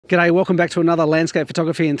G'day, welcome back to another landscape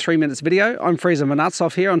photography in 3 minutes video. I'm Fritz my nuts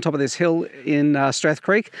off here on top of this hill in Strath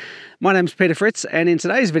Creek. My name's Fritz, and in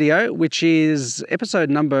today's video, which is episode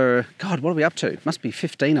number, God, what are we up to? Must be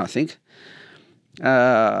 15, I think.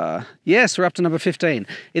 Yes, we're up to number 15.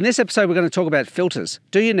 In this episode, we're going to talk about filters.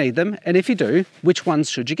 Do you need them? And if you do, which ones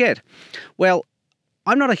should you get? Well,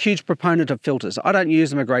 I'm not a huge proponent of filters. I don't use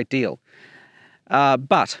them a great deal.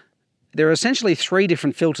 But there are essentially 3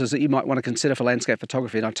 different filters that you might want to consider for landscape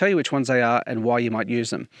photography, and I'll tell you which ones they are and why you might use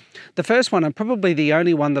them. The first one, and probably the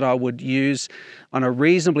only one that I would use on a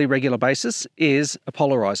reasonably regular basis, is a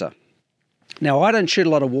polarizer. Now, I don't shoot a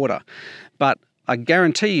lot of water, but I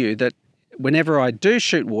guarantee you that whenever I do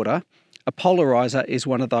shoot water, a polarizer is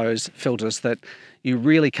one of those filters that you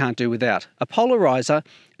really can't do without. A polarizer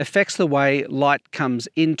affects the way light comes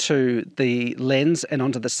into the lens and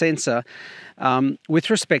onto the sensor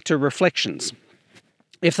with respect to reflections.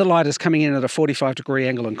 If the light is coming in at a 45-degree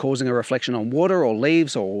angle and causing a reflection on water or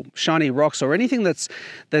leaves or shiny rocks or anything that's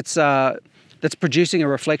producing a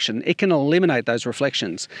reflection, it can eliminate those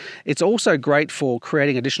reflections. It's also great for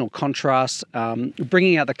creating additional contrast,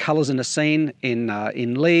 bringing out the colours in a scene,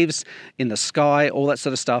 in leaves, in the sky, all that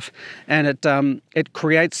sort of stuff. And it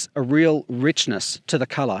creates a real richness to the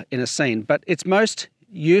colour in a scene. But its most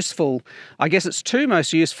useful, I guess its 2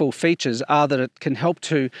 most useful features are that it can help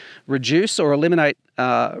to reduce or eliminate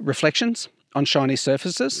reflections on shiny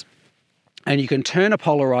surfaces. And you can turn a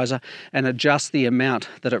polarizer and adjust the amount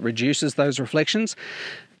that it reduces those reflections.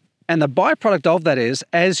 And the byproduct of that is,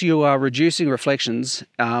 as you are reducing reflections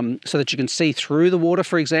so that you can see through the water,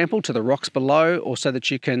 for example, to the rocks below, or so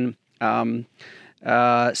that you can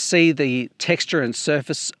see the texture and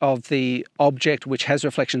surface of the object which has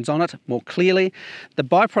reflections on it more clearly, the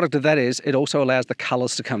byproduct of that is it also allows the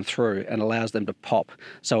colours to come through and allows them to pop.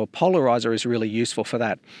 So a polarizer is really useful for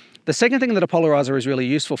that. The second thing that a polarizer is really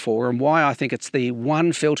useful for, and why I think it's the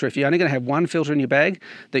one filter, if you're only going to have one filter in your bag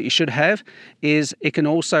that you should have, is it can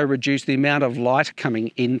also reduce the amount of light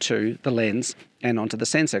coming into the lens and onto the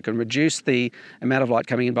sensor. It can reduce the amount of light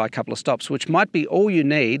coming in by a couple of stops, which might be all you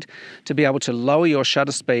need to be able to lower your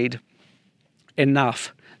shutter speed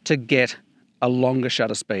enough to get a longer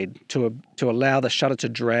shutter speed, to allow the shutter to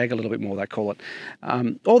drag a little bit more, they call it.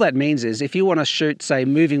 All that means is if you want to shoot, say,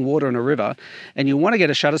 moving water in a river, and you want to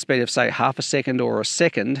get a shutter speed of, say, half a second or a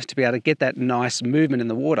second to be able to get that nice movement in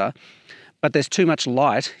the water, but there's too much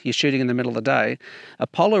light, you're shooting in the middle of the day, a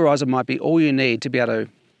polarizer might be all you need to be able to,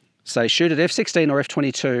 say, shoot at f16 or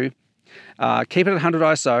f22, keep it at 100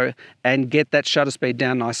 ISO and get that shutter speed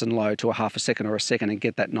down nice and low to a half a second or a second and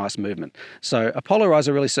get that nice movement. So a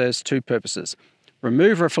polarizer really serves 2 purposes: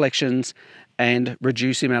 remove reflections and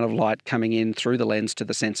reduce the amount of light coming in through the lens to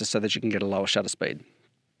the sensor so that you can get a lower shutter speed.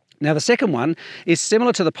 Now, the second one is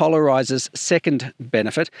similar to the polarizer's second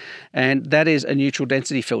benefit, and that is a neutral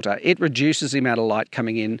density filter. It reduces the amount of light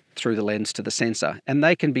coming in through the lens to the sensor, and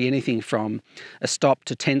they can be anything from a stop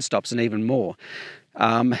to 10 stops and even more.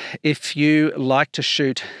 If you like to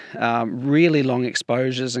shoot really long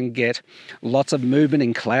exposures and get lots of movement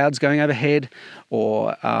in clouds going overhead,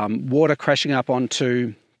 or water crashing up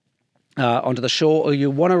onto the shore, or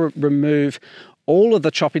you want to remove all of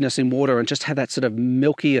the choppiness in water and just have that sort of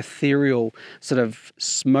milky, ethereal, sort of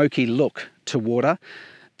smoky look to water,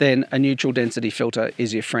 then a neutral density filter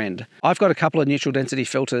is your friend. I've got a couple of neutral density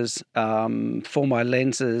filters for my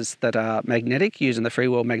lenses that are magnetic, using the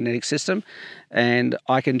freewheel magnetic system, and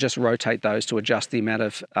I can just rotate those to adjust the amount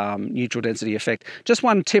of neutral density effect. Just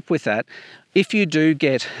one tip with that: if you do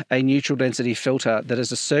get a neutral density filter that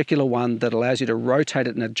is a circular one that allows you to rotate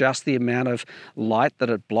it and adjust the amount of light that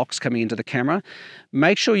it blocks coming into the camera,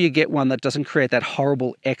 make sure you get one that doesn't create that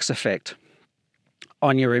horrible X effect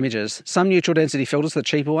on your images. Some neutral density filters, the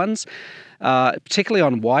cheaper ones, particularly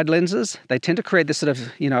on wide lenses, they tend to create this sort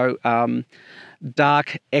of,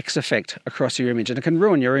 dark X effect across your image, and it can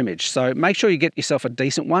ruin your image. So make sure you get yourself a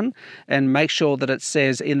decent one, and make sure that it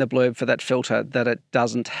says in the blurb for that filter that it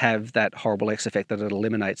doesn't have that horrible X effect, that it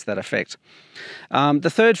eliminates that effect. The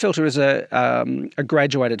third filter is a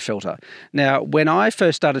graduated filter. Now, when I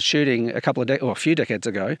first started shooting a few decades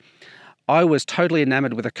ago, I was totally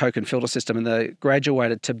enamored with a Koken filter system and the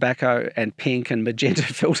graduated tobacco and pink and magenta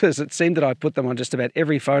filters. It seemed that I put them on just about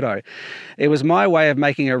every photo. It was my way of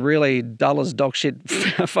making a really dull as dog shit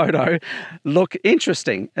photo look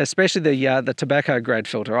interesting, especially the tobacco grad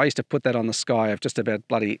filter. I used to put that on the sky of just about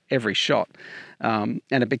bloody every shot. And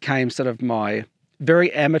it became sort of my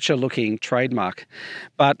very amateur looking trademark.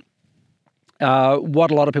 But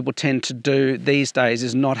what a lot of people tend to do these days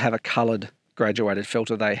is not have a coloured graduated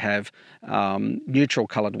filter. They have neutral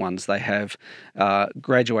coloured ones. They have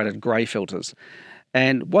graduated grey filters.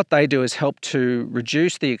 And what they do is help to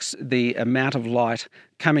reduce the amount of light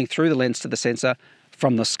coming through the lens to the sensor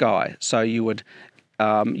from the sky. So you would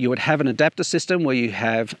have an adapter system where you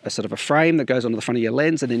have a sort of a frame that goes onto the front of your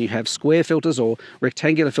lens, and then you have square filters or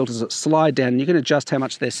rectangular filters that slide down, and you can adjust how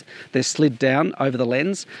much they're slid down over the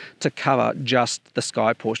lens to cover just the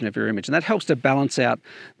sky portion of your image. And that helps to balance out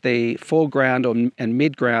the foreground and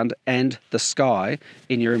midground and the sky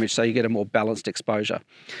in your image, so you get a more balanced exposure.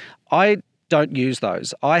 I don't use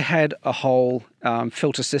those. I had a whole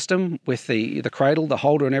filter system with the cradle, the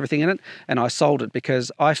holder and everything in it, and I sold it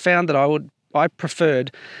because I found that I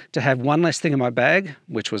preferred to have one less thing in my bag,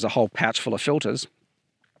 which was a whole pouch full of filters,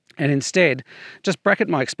 and instead just bracket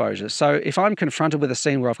my exposures. So if I'm confronted with a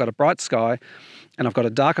scene where I've got a bright sky and I've got a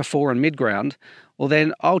darker fore and midground, well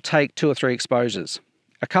then I'll take 2 or 3 exposures.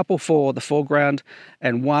 A couple for the foreground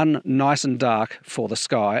and one nice and dark for the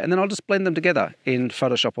sky, and then I'll just blend them together in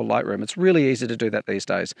Photoshop or Lightroom. It's really easy to do that these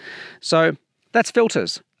days. So that's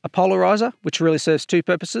filters. A polarizer, which really serves 2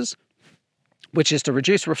 purposes, which is to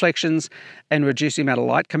reduce reflections and reduce the amount of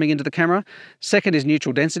light coming into the camera. Second is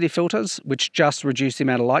neutral density filters, which just reduce the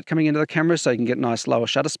amount of light coming into the camera so you can get nice lower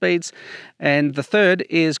shutter speeds. And the third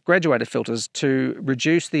is graduated filters to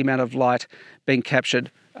reduce the amount of light being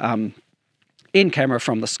captured in camera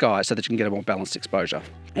from the sky so that you can get a more balanced exposure.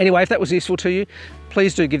 Anyway, if that was useful to you,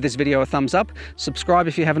 please do give this video a thumbs up, subscribe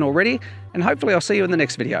if you haven't already, and hopefully I'll see you in the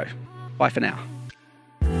next video. Bye for now.